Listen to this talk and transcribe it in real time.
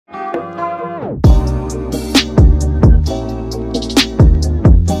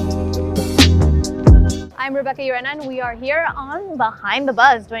I'm Rebecca Urena, and we are here on Behind the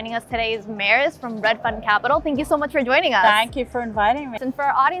Buzz. Joining us today is Meris from Redfund Capital. Thank you so much for joining us. Thank you for inviting me. And for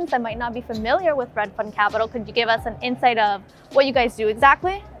our audience that might not be familiar with Redfund Capital, could you give us an insight of what you guys do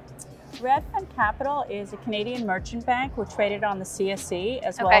exactly? Redfund Capital is a Canadian merchant bank. We're traded on the CSE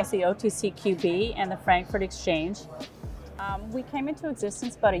as well as the OTCQB and the Frankfurt Exchange. We came into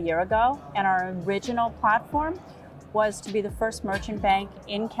existence about a year ago, and our original platform was to be the first merchant bank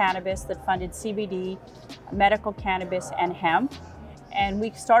in cannabis that funded CBD, medical cannabis, and hemp. And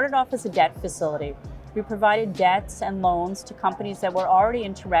we started off as a debt facility. We provided debts and loans to companies that were already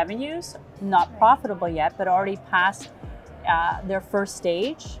into revenues, not profitable yet, but already past their first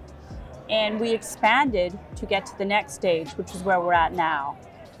stage. And we expanded to get to the next stage, which is where we're at now.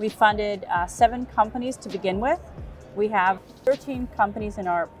 We funded 7 companies to begin with. We have 13 companies in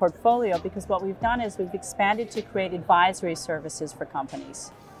our portfolio because what we've done is we've expanded to create advisory services for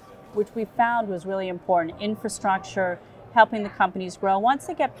companies, which we found was really important. Infrastructure, helping the companies grow. Once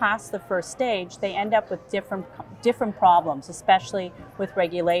they get past the first stage, they end up with different problems, especially with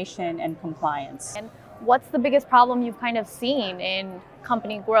regulation and compliance. And what's the biggest problem you've kind of seen in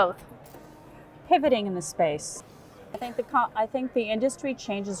company growth? Pivoting in the space. I think the industry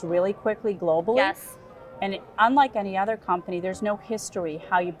changes really quickly globally. Yes. And unlike any other company, there's no history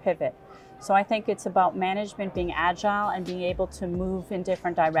how you pivot. So I think it's about management being agile and being able to move in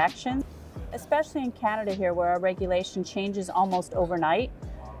different directions, especially in Canada here where our regulation changes almost overnight.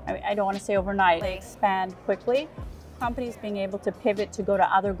 I don't want to say overnight, they expand quickly. Companies being able to pivot to go to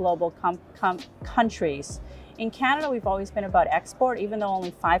other global countries. In Canada, we've always been about export, even though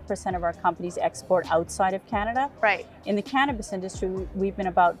only 5% of our companies export outside of Canada. Right. In the cannabis industry, we've been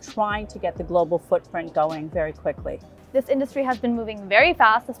about trying to get the global footprint going very quickly. This industry has been moving very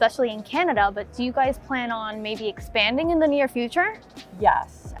fast, especially in Canada, but do you guys plan on maybe expanding in the near future?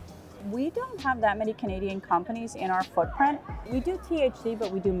 Yes. We don't have that many Canadian companies in our footprint. We do THC,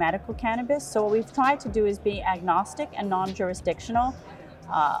 but we do medical cannabis. So what we've tried to do is be agnostic and non-jurisdictional.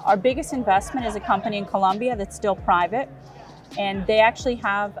 Our biggest investment is a company in Colombia that's still private, and they actually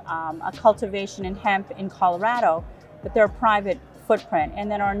have a cultivation in hemp in Colorado, but they're a private footprint.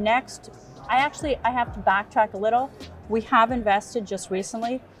 And then our next, I have to backtrack a little. We have invested just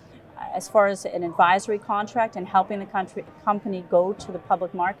recently as far as an advisory contract and helping the company go to the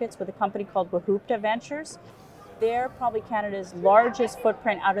public markets with a company called Wahupta Ventures. They're probably Canada's largest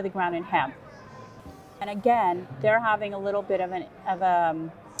footprint out of the ground in hemp. And again, they're having a little bit of an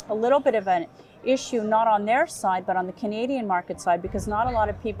issue, not on their side, but on the Canadian market side, because not a lot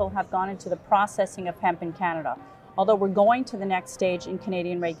of people have gone into the processing of hemp in Canada. Although we're going to the next stage in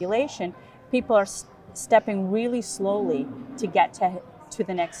Canadian regulation, people are stepping really slowly to get to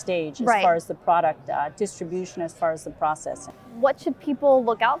the next stage as far as the product distribution, as far as the processing. What should people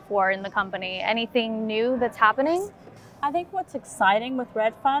look out for in the company? Anything new that's happening? I think what's exciting with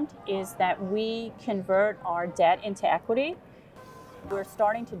Redfund is that we convert our debt into equity. We're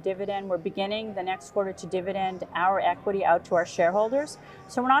starting to dividend. We're beginning the next quarter to dividend our equity out to our shareholders.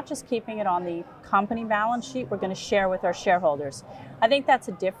 So we're not just keeping it on the company balance sheet, we're going to share with our shareholders. I think that's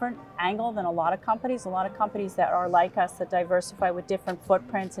a different angle than a lot of companies. A lot of companies that are like us, that diversify with different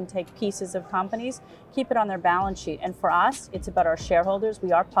footprints and take pieces of companies, keep it on their balance sheet. And for us, it's about our shareholders.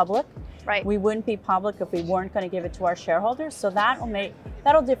 We are public. Right. We wouldn't be public if we weren't going to give it to our shareholders. So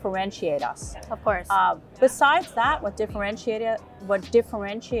that'll differentiate us. Of course. Besides that, what differentiated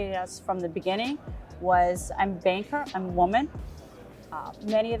us from the beginning was I'm a banker, I'm a woman.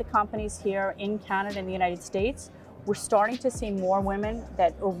 Many of the companies here in Canada and the United States, we're starting to see more women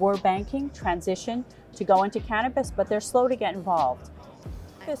that were banking transition to go into cannabis, but they're slow to get involved.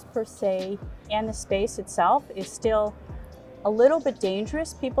 This per se and the space itself is still a little bit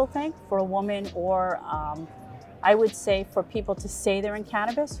dangerous, people think, for a woman, or I would say for people to say they're in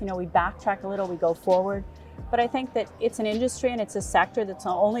cannabis. You know, we backtrack a little, we go forward. But I think that it's an industry and it's a sector that's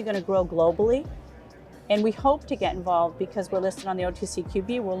only going to grow globally. And we hope to get involved because we're listed on the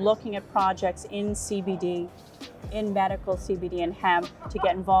OTCQB. We're looking at projects in CBD, in medical CBD and hemp to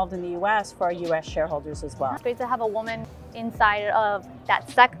get involved in the US for our US shareholders as well. It's great to have a woman inside of that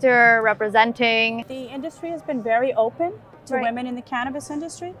sector representing. The industry has been very open to women in the cannabis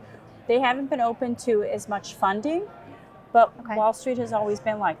industry. They haven't been open to as much funding, but Wall Street has always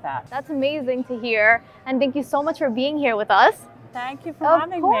been like that. That's amazing to hear. And thank you so much for being here with us. Thank you for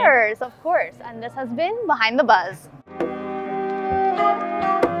having me. Of course. And this has been Behind the Buzz.